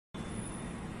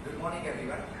Good morning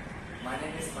everyone. My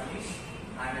name is Manish.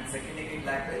 I am in second degree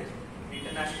black belt,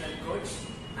 international coach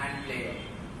and player.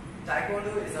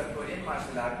 Taekwondo is a Korean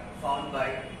martial art found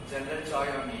by General Choi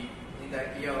On-mi in the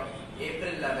year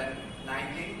April 11,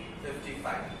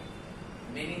 1955.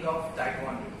 Meaning of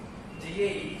Taekwondo.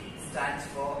 TAE stands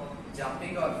for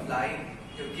jumping or flying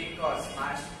to kick or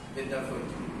smash with the foot.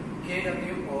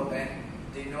 KWON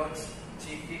denotes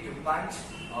chiefly to punch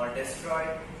or destroy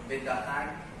with the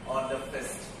hand or the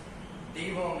fist.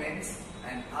 DO means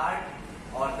an art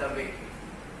or the way.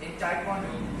 In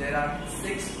Taekwondo, there are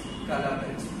 6 color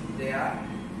belts. They are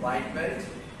white belt,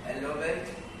 yellow belt,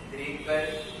 green belt,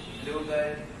 blue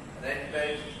belt, red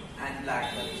belt and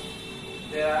black belt.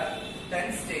 There are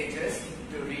 10 stages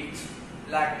to reach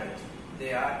black belt.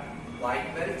 They are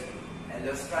white belt,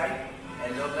 yellow stripe,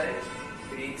 yellow belt,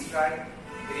 green stripe,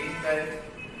 green belt,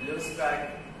 blue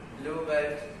stripe, blue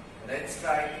belt, red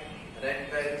stripe, red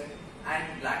belt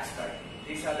and black stripe.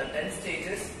 These are the 10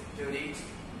 stages to reach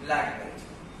black belt.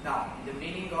 Now, the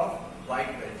meaning of white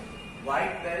belt.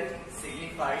 White belt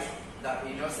signifies the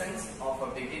innocence of a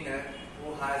beginner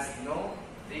who has no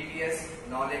previous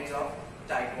knowledge of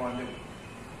Taekwondo.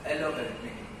 Yellow belt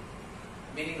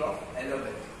meaning of yellow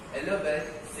belt. Yellow belt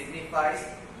signifies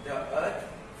the earth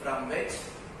from which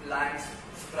plants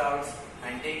sprouts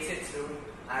and takes its root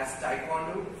as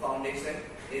Taekwondo foundation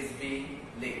is being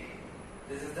laid.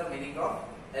 This is the meaning of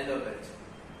yellow belt.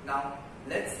 Now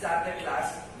let's start the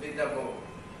class with the bow.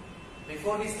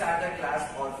 Before we start the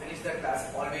class or finish the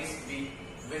class, always we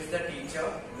wish the teacher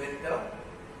with the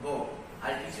bow.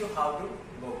 I'll teach you how to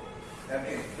bow.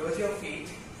 Okay, close your feet,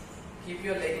 keep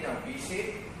your leg in a V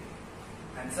shape,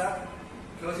 hands up,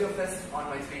 close your fist on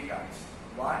my 3 counts.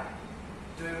 1,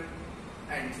 2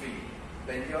 and 3.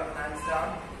 Bend your hands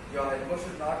down, your elbow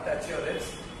should not touch your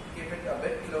ribs, keep it a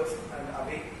bit close and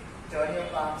away. Turn your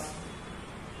palms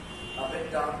a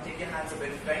bit down, take your hands a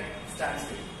bit bent, stand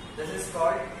still. This is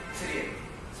called Chiriet.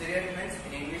 Chiriet means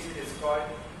in English it is called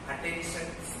attention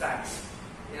stance.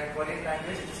 In a Korean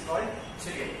language it is called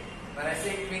Chiriet. When I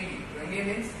say Kwingi, Kwingi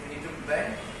means you need to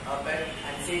bend a bit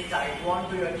and say Taekwondo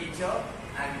to your teacher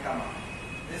and come up.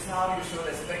 This is how you show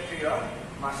respect to your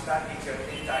martial art teacher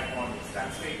in Taekwondo.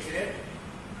 Stand straight, Chiriet.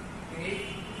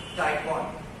 Kwingi,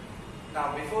 Taekwondo.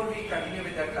 Now before we continue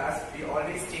with the class, we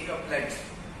always take a pledge.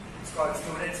 It's called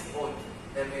student's oath.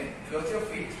 Everyone, close your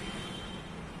feet,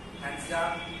 hands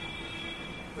down,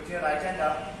 put your right hand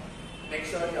up, make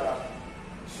sure your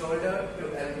shoulder to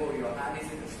elbow, your hand is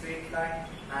in a straight line,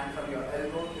 and from your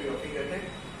elbow to your fingertip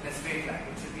in a straight line.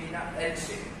 It should be in an L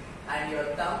shape, and your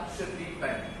thumb should be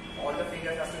bent. All the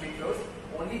fingers has to be closed,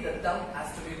 only the thumb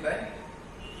has to be bent,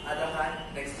 other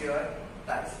hand next to your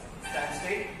thighs. Stand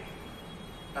straight.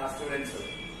 Now students will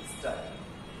start.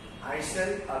 I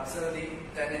shall observe the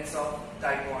tenets of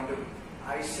Taekwondo.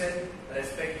 I shall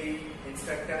respect the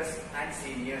instructors and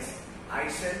seniors. I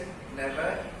shall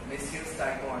never misuse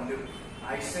Taekwondo.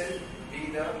 I shall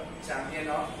be the champion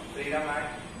of freedom and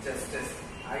justice.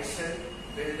 I shall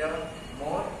build a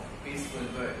more peaceful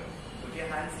world. Put your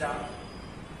hands down.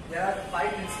 There are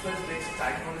 5 principles which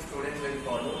Taekwondo students will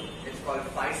follow. It's called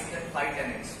 5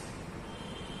 tenets.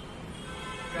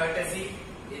 Courtesy,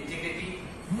 integrity,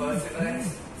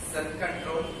 perseverance,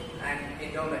 self-control and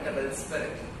indomitable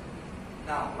spirit.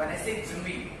 Now when I say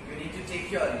Jumbi, you need to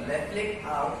take your left leg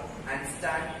out and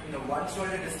stand in a 1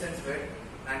 shoulder distance width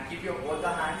and keep your both the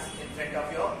hands in front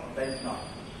of your belt knot.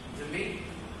 Jumbi.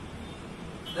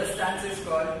 This stance is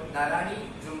called Narani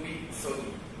Jumbi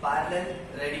Sogi. Parallel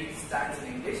ready stance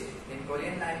in English. In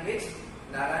Korean language,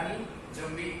 Narani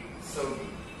Jumbi Sogi.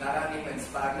 Narani means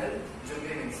parallel,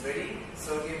 Jumbi means ready,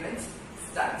 Sogi means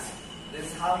stance. This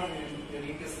is how you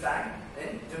need to stand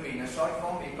in Jumbi. In a short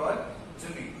form we call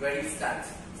Jumbi, ready stance.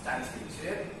 Stand still.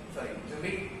 Chiriet, sorry,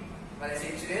 Jumbi. When I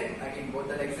say Chiriet, again both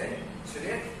the legs in.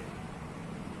 Chiriet,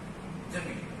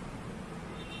 Jumbi.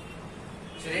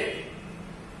 Chiriet,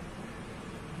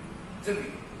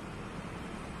 Jumbi.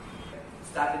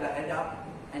 Start with the head up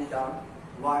and down.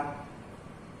 1,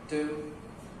 2,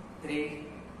 3,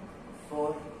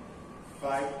 4,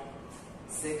 5,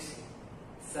 6,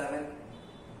 7,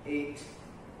 8,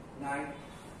 9,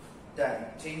 10.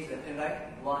 Change left and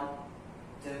right. 1,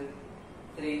 2,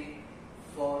 3,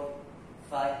 4,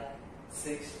 5,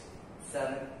 6,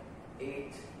 7,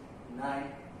 8,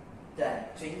 9, 10.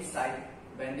 Change side.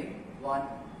 Bending. 1,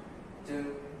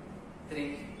 2,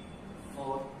 3,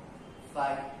 4,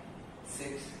 5,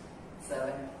 6,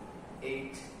 7,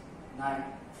 8, 9,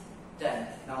 10.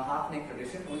 Now half neck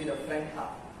rotation. Only the front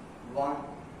half. 1,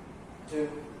 2,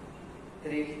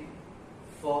 3,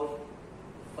 4,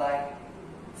 5,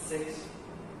 6,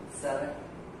 7,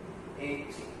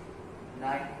 8,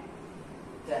 9,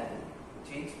 10.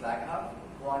 Change back up.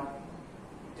 1,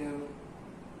 2,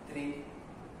 3,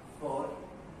 4,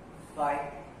 5,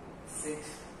 6,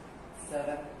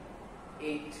 7,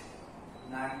 8,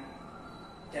 9,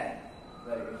 10.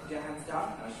 Very good. Put your hands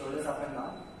down. Now shoulders up and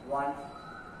down. 1,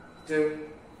 2,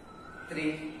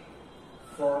 3,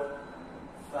 4,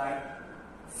 5,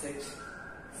 6,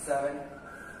 7,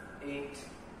 8,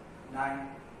 9,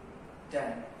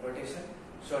 10. Rotation.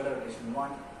 Shoulder rotation.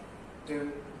 1,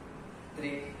 2,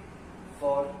 3,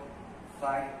 4,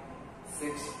 5,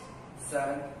 6,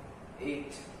 7,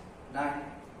 8, 9,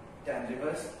 10.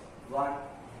 Reverse. 1,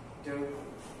 2,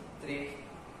 3,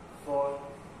 4,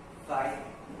 5,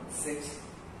 6,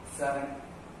 7,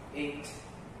 8,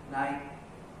 9,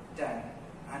 10.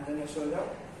 Hands on your shoulder,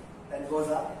 elbows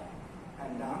up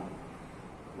and down.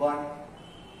 1,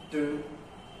 2,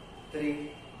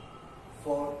 3,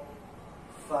 4,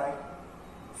 5,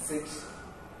 6,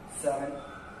 7,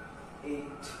 8,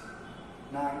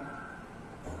 9,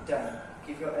 10.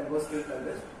 Keep your elbows straight like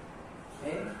this.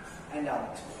 In and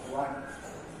out. 1,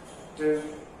 2,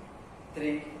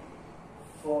 3,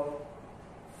 4,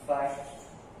 5,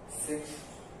 6,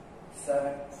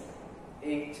 7,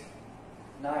 8,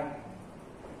 9,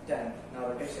 10. Now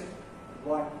rotation.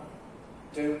 1,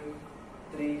 2,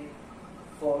 3,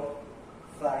 4,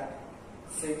 5,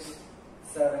 6,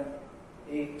 7,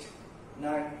 8,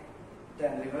 9,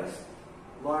 10. Reverse.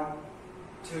 1,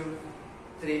 2,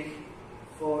 3,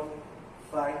 4,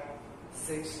 5,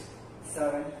 6,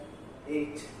 7,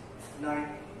 8, 9,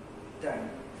 10.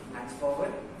 Hands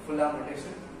forward. Full arm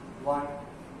rotation. 1,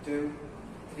 2,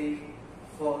 3,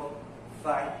 4,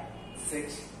 5,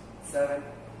 6, 7,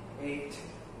 8,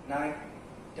 9,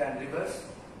 10. Reverse.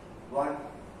 1,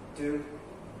 2,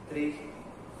 3,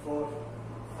 4,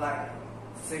 5,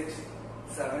 6,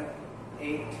 7,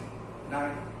 8,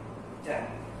 9, 10.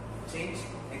 Change.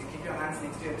 Next, keep your hands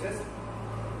next to your chest.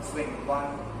 Swing.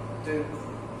 1, 2,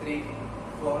 3,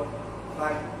 4,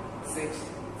 5, 6,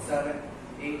 7,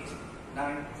 8,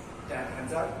 9, 10.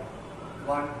 Hands up.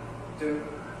 1, 2,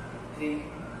 3,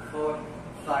 4,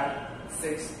 5,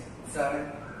 6,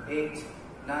 7, 8,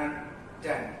 9,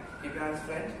 10. Keep your hands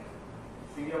front.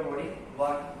 Swing your body.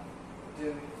 1,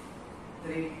 2,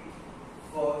 3,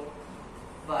 4,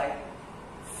 5,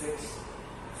 6,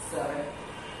 7,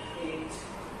 8,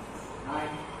 9,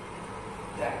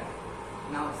 10.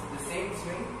 Now the same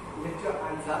swing. Lift your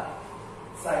hands up.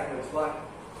 Sideways. 1,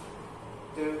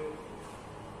 2,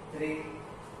 3,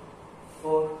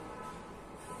 4,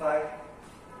 5,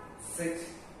 6,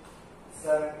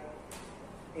 7,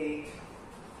 8,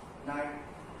 9,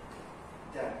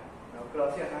 10. Now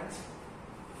cross your hands.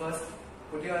 First,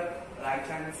 put your right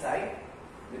hand inside.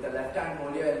 With the left hand,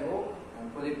 hold your elbow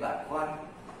and pull it back. 1,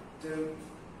 2,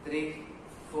 3,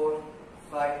 4,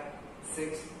 5,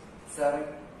 6, 7,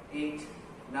 8,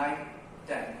 9,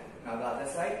 10. Now the other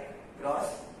side, cross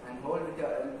and hold with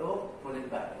your elbow, pull it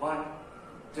back. 1,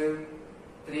 2,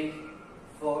 3,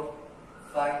 4,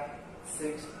 5,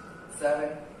 6, 7,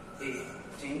 8.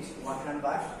 Change. One hand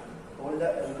back. Hold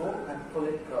the elbow and pull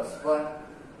it cross. 1,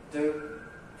 2,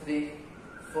 3,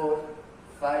 4,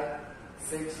 5,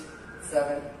 6,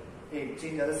 7, 8.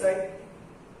 Change other side.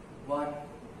 1,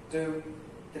 2,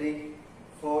 3,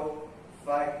 4,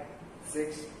 5,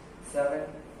 6, 7,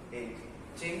 8.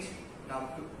 Change. Now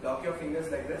lock your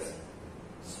fingers like this.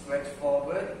 Stretch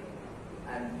forward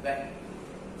and bend.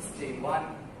 Stay.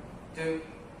 1, 2,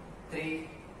 3,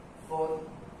 4.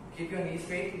 Keep your knees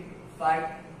straight. 5,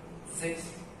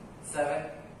 6, 7,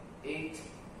 8,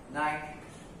 9,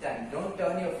 10. Don't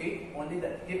turn your feet. Only the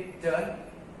hip turn.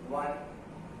 1,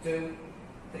 2,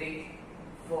 3,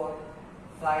 4,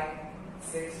 5,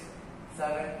 6,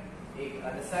 7, 8.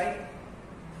 Other side.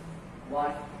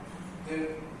 1,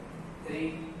 2,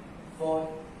 3, 4,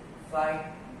 5,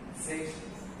 6,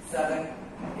 7,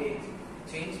 8.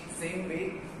 Change. Same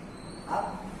way.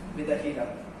 Up with the heel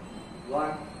up.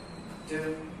 1,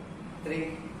 2,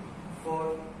 3,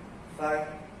 4, 5,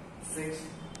 6,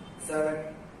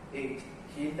 7, 8.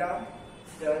 Heel down.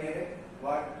 Turn your hip.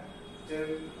 1,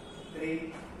 2,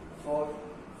 3, 4,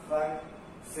 5,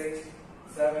 6,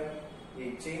 7,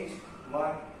 8. Change.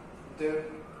 1, 2,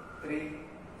 3,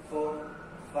 4,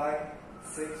 5,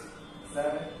 6,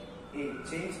 7, 8.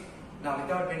 Change. Now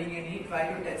without bending your knee, try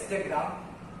to touch the ground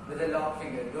with the long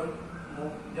finger. Don't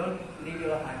move. Don't leave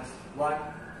your hands. 1,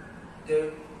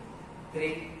 2,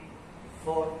 3,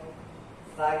 4,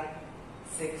 5,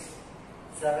 6,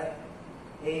 7,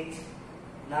 8,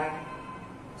 9,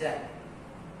 10.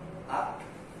 Up.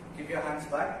 Keep your hands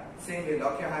back. Same way.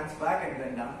 Lock your hands back and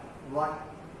bend down. 1,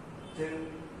 2,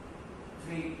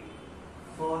 3,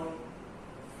 4,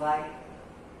 5,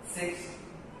 6,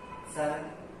 7,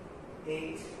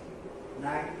 8,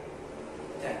 9,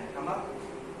 10. Come up.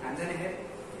 Hands on your hip.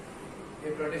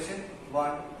 Hip rotation.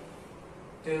 1,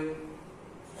 2,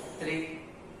 3,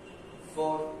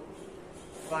 4,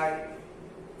 5,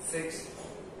 6,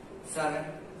 7,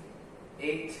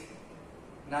 8,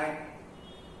 9,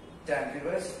 10.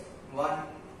 Reverse. 1,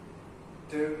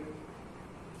 2,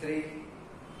 3,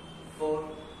 4,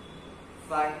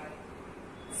 5,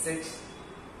 6,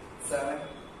 7,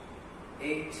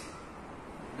 8,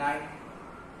 9,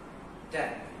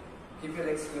 10. Keep your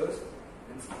legs closed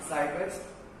and sideways,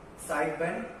 side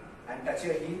bend and touch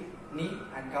your heel, knee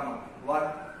and come up.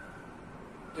 1,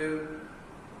 2,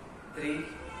 3,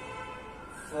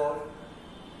 4,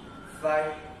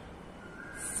 5,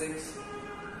 6,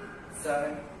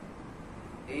 7,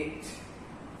 8.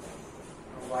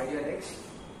 Now wide your legs.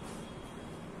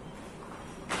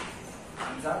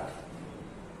 Hands out.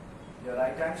 Your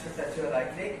right hand should touch your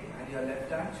right leg and your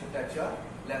left hand should touch your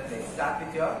left leg. Start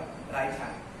with your right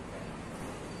hand.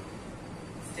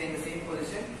 Stay in the same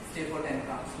position. Stay for 10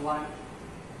 counts. 1,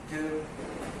 2,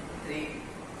 3,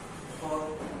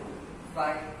 4,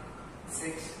 5,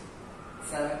 6,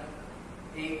 7,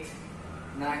 8,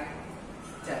 9,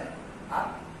 10.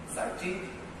 Up. Side change.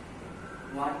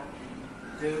 1,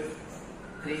 2,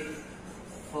 3,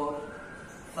 4,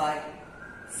 5,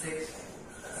 6,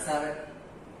 7,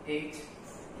 8,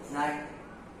 9,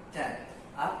 10.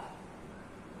 Up.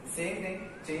 Same thing,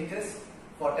 changes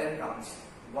for 10 counts.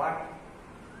 1,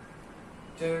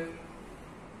 2,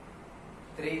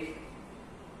 3,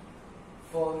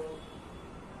 4,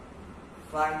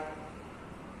 5,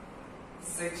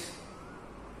 6,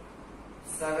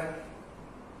 7,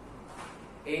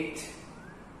 8,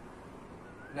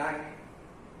 9,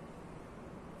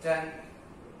 10.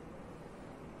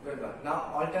 Good one.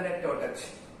 Now alternate toe touch.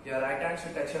 Your right hand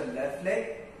should touch your left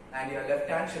leg and your left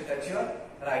hand should touch your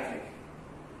right leg.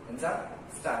 Hands up.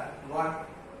 Start. 1,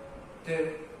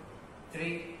 2,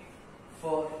 3,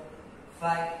 4,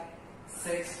 5,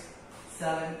 6,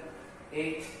 7,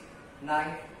 8,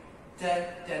 9, 10.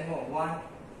 10 more. 1,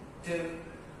 2,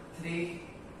 3,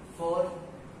 4,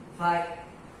 5,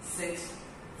 6,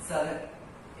 7,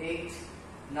 8,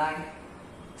 9,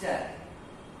 10.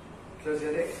 Close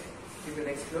your legs. Keep your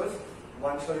legs closed.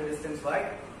 1 shoulder distance wide.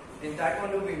 In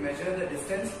Taekwondo, we measure the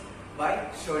distance by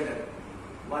shoulder.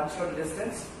 1 shoulder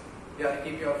distance. You have to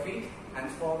keep your feet,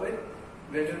 hands forward.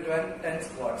 We'll do 10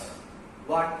 squats.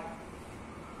 1,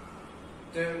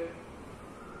 2,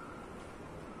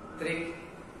 3,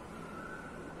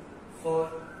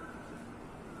 4,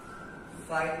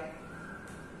 5,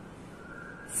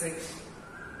 6,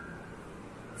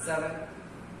 7,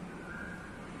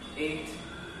 8,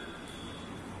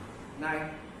 9,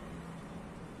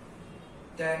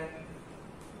 10.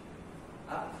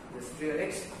 Up. Just free your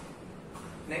legs.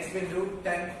 Next we'll do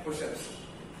 10 push-ups.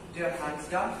 Put your hands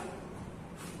down.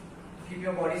 Keep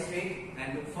your body straight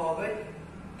and look forward.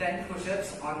 10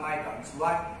 push-ups on my counts.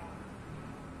 1,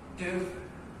 2,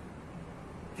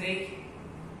 3,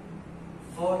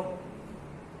 4,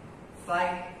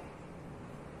 5,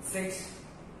 6,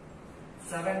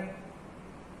 7,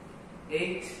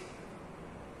 8,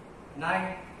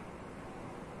 9,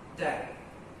 10.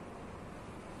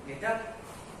 Get up.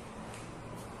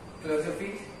 Close your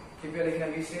feet. Keep your leg in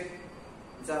a V shape.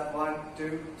 It's up. 1,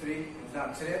 2, 3. It's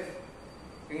down. Straight.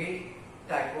 Pingy.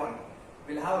 Taekwondo.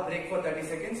 We'll have a break for 30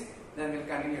 seconds. Then we'll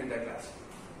continue with the class.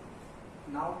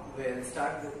 Now we'll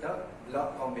start with the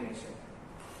block combination.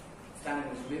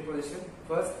 Standing in position.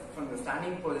 First, from the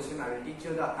standing position, I will teach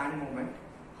you the hand movement.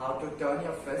 How to turn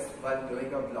your fist while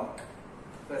doing a block.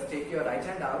 First, take your right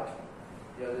hand out.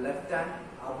 Your left hand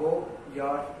above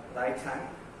your right hand,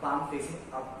 palm facing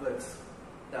upwards.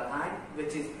 The hand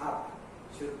which is up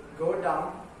should go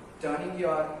down, turning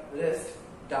your wrist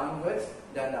downwards,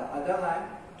 then the other hand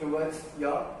towards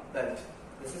your belt.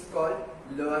 This is called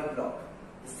lower block.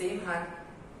 The same hand,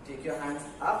 take your hands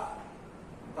up,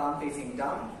 palm facing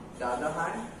down, the other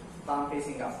hand, palm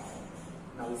facing up.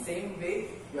 Now the same way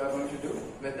you are going to do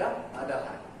with the other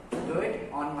hand. Do it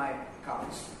on my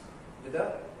counts with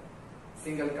a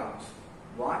single count.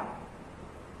 1,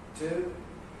 2,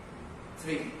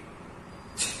 3.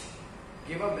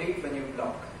 Give a breath when you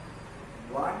block.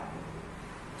 1,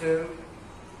 2,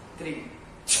 3.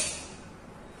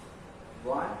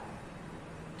 1,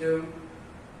 2,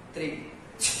 3.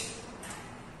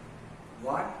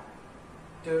 1,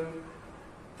 2,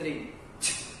 3.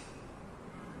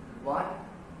 1,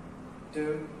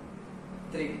 2,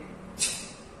 3.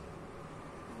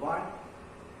 1,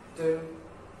 2,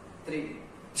 3.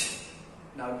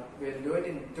 Now we'll do it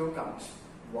in 2 counts.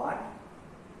 1,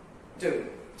 2.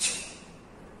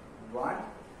 1,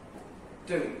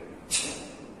 2.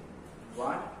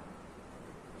 1,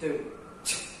 2.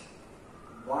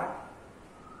 1,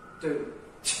 2.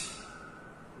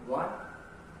 1,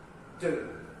 2.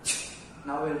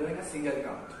 Now we are doing a single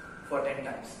count for 10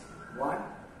 times. 1,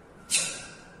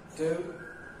 2,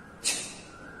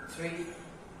 3,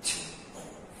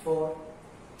 4,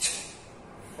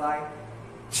 5,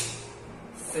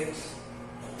 6,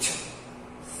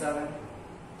 7,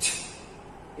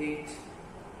 8,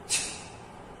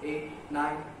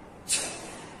 9,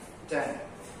 10.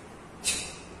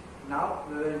 Now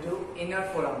we will do inner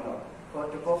forearm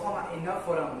block. To perform an inner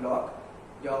forearm block,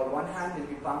 your one hand will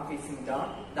be palm facing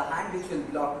down. The hand which will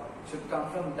block should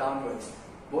come from downwards.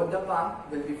 Both the palm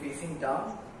will be facing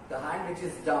down. The hand which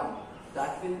is down,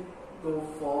 that will go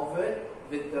forward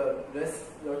with the wrist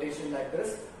rotation like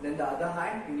this. Then the other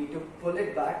hand, you need to pull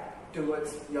it back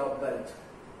towards your belt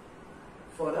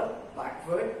for the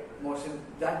backward motion.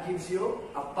 That gives you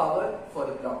a power for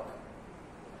the block.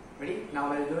 Ready? Now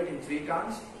we'll do it in 3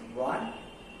 counts. 1,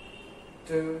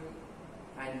 2,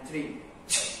 and 3.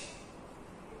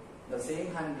 The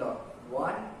same hand block.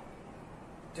 1,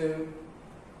 2,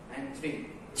 and 3.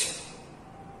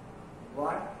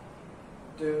 1,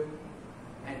 2,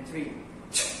 and 3.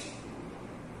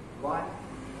 1,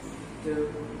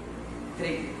 2,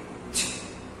 3.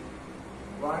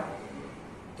 1,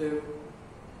 2,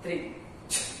 3.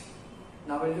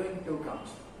 Now we're doing 2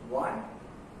 counts. 1,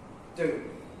 2.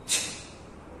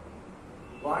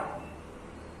 1,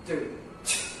 2.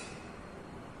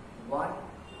 1,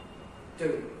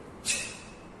 2.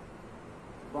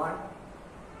 1,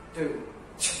 2.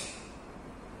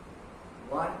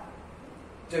 1,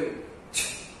 2.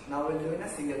 Now we'll do in a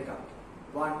single count.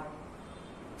 1,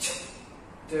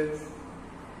 2,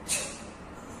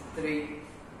 3,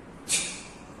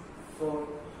 4,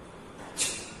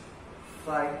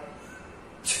 5,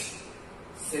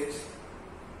 6,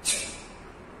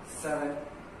 7,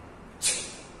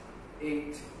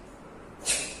 8,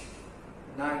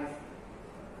 9,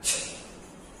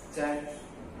 10.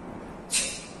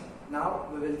 Now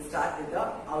we will start with the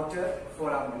outer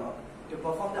forearm block. To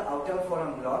perform the outer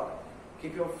forearm block,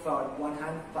 keep your one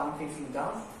hand palm facing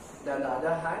down, then the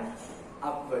other hand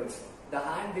upwards. The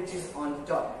hand which is on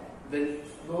top will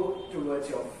go towards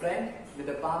your front with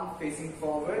the palm facing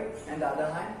forward and the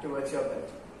other hand towards your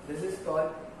belt. This is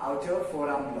called outer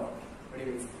forearm block. We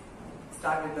will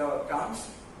start with the counts.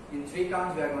 In 3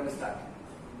 counts we are going to start.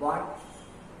 1,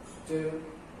 2,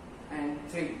 and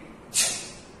 3.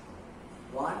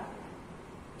 1,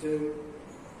 2,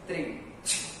 3.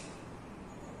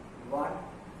 1,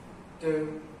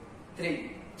 2,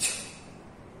 3.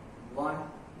 1,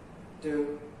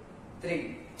 2,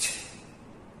 3.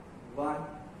 1,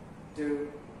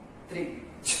 2, 3.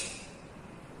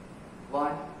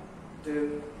 1,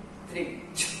 2, 3.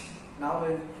 Now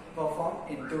we'll perform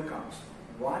in 2 counts.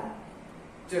 1,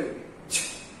 2.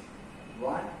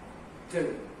 1,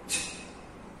 2.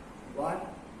 1,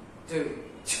 2.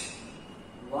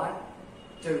 1,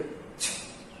 2.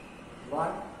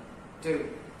 1, 2.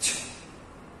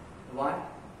 1,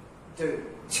 2.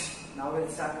 Now we'll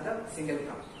start with a single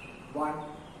count. 1,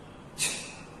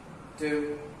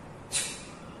 2,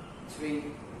 3,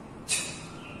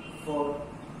 4,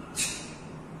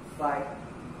 5,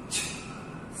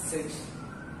 6,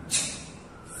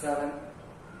 7,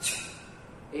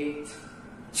 8,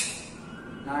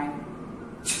 9,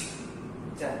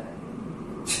 10.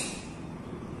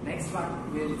 Next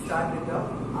one, we will start with the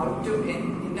out to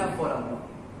in inner forearm block.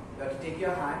 You have to take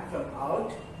your hand from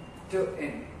out to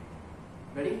in.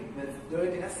 Ready? We'll do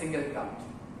it in a single count.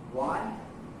 1.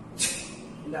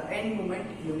 In the end movement,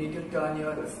 you need to turn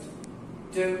your wrist.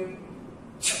 2,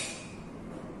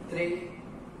 3,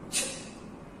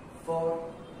 4,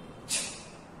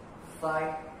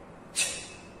 5,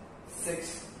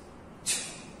 6,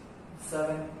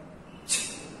 7,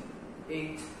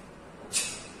 8,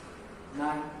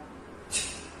 9,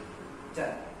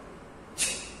 10.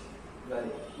 Well,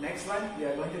 next one we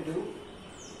are going to do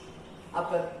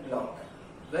upper block.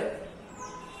 With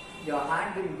your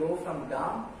hand will go from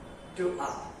down to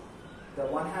up. The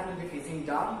one hand will be facing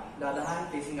down, the other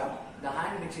hand facing up. The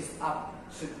hand which is up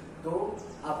should go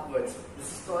upwards.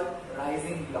 This is called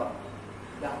rising block.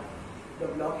 The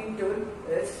blocking tool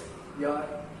is your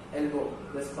elbow,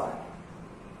 this part.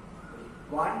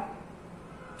 1,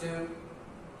 2,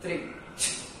 3.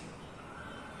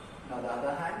 Now the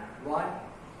other hand. 1,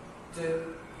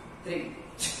 2, 3.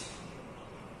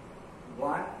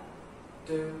 1,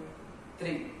 2,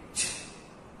 3.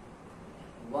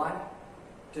 1,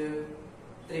 2,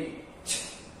 3.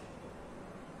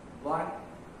 1,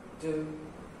 2,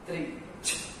 3.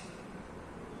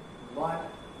 1,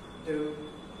 2,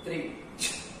 3.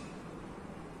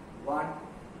 1,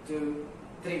 2,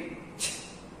 3.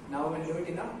 Now we'll do it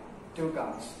in a 2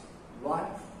 counts. 1,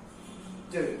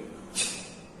 2.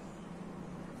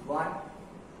 1,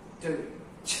 2.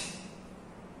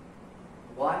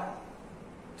 1,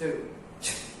 2.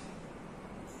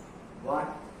 1,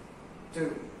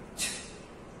 2.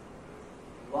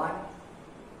 1,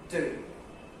 2.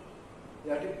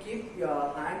 You have to keep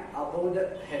your hand above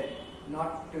the head,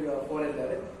 not to your forehead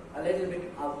level, a little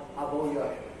bit above your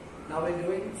head. Now we're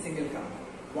doing single count.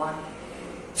 1,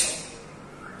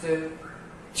 2,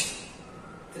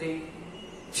 3,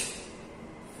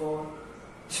 4,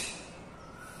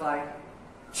 5,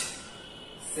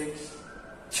 6,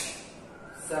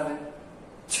 7,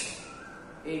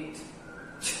 8,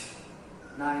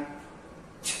 9,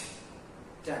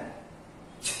 10.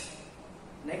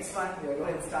 Next one, we are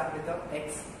going to start with the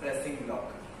X pressing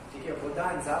block. Take your both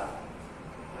hands up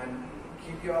and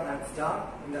keep your hands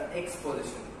down in the X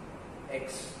position.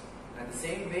 X. And the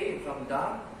same way from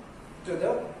down to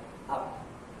the up.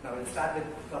 Now we'll start with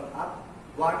from up.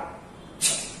 1,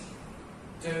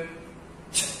 2,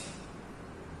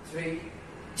 3,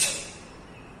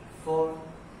 4,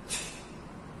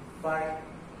 5,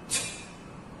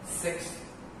 6,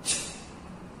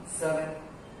 7,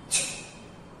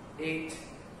 8,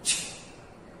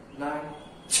 9,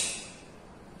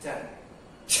 10.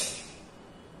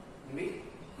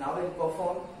 Now we'll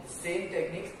perform the same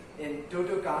techniques in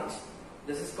 2 counts.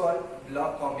 This is called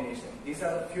block combination. These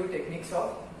are a few techniques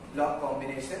of block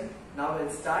combination. Now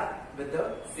we'll start with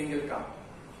the single count.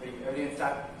 Everyone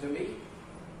start to me.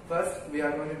 First we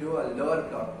are going to do a lower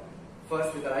block.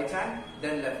 First with the right hand,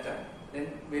 then left hand. Then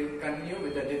we'll continue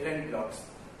with the different blocks.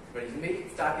 Ready to me?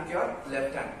 Start with your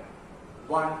left hand.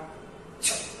 1,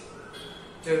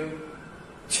 2.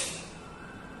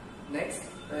 Next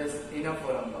is inner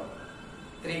forearm block.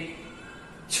 3,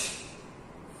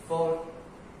 4.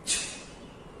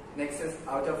 Next is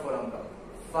outer forearm block.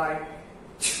 5,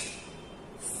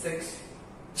 6.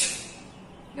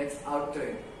 Next out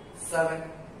turn. 7,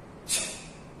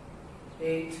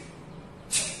 8.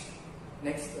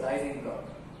 Next rising block.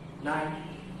 9,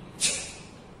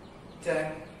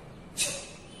 10.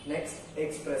 Next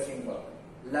expressing block.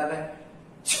 11,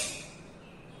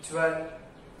 12.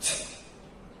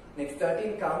 Next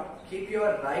 13 count. Keep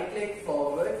your right leg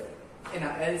forward in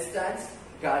a L stance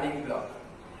guarding block.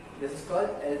 This is called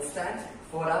L stance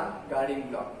forearm guarding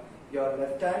block. Your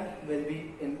left hand will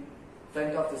be in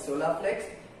front of the solar flex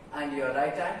and your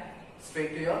right hand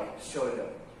straight to your shoulder.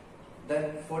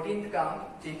 Then 14th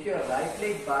count, take your right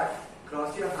leg back,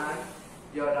 cross your hand,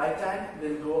 your right hand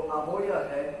will go above your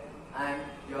head and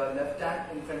your left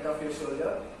hand in front of your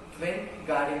shoulder, twin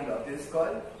guarding block. This is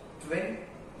called twin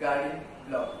guarding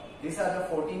block. These are the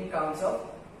 14 counts of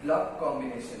block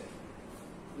combination.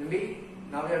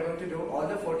 Now we are going to do all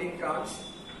the 14 counts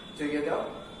together.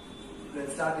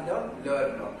 Let's start with the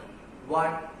lower block.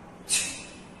 1,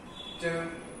 2,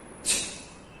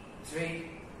 3,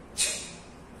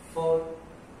 4,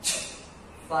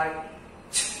 5,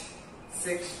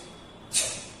 6,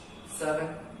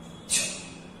 7,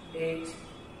 8,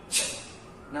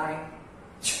 9,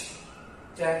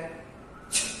 10,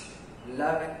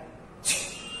 11,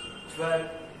 12,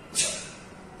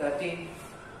 13,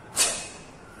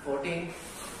 14.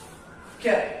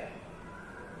 Okay.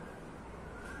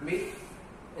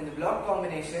 In the block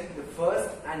combination, the first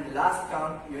and last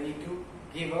count you need to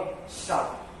give a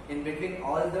shout. In between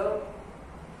all the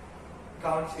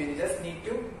counts, we just need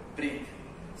to breathe.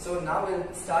 So now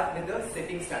we'll start with the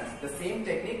sitting stance. The same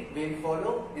technique we'll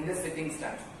follow in the sitting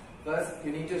stance. First,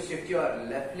 you need to shift your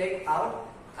left leg out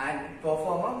and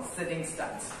perform a sitting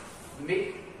stance.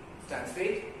 Stand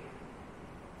straight.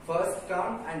 First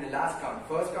count and the last count.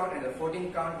 First count and the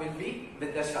 14th count will be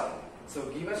with the shout. So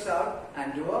give a shout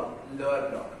and do a lower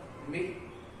block.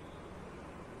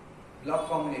 Block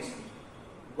combination.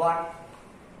 1,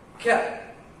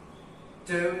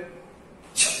 2,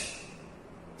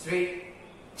 3,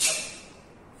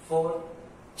 4,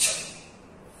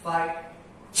 5,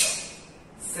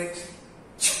 6,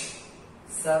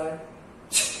 7,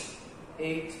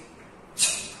 8,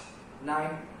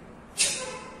 9,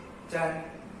 10,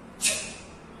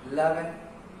 11,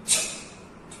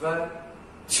 12,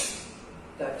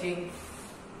 13,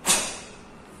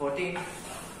 14.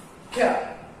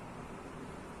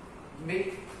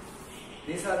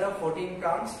 These are the 14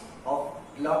 counts of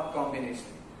block combination.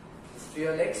 Just to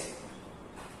your legs.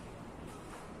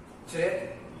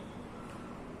 Chair.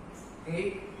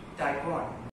 Taekwondo.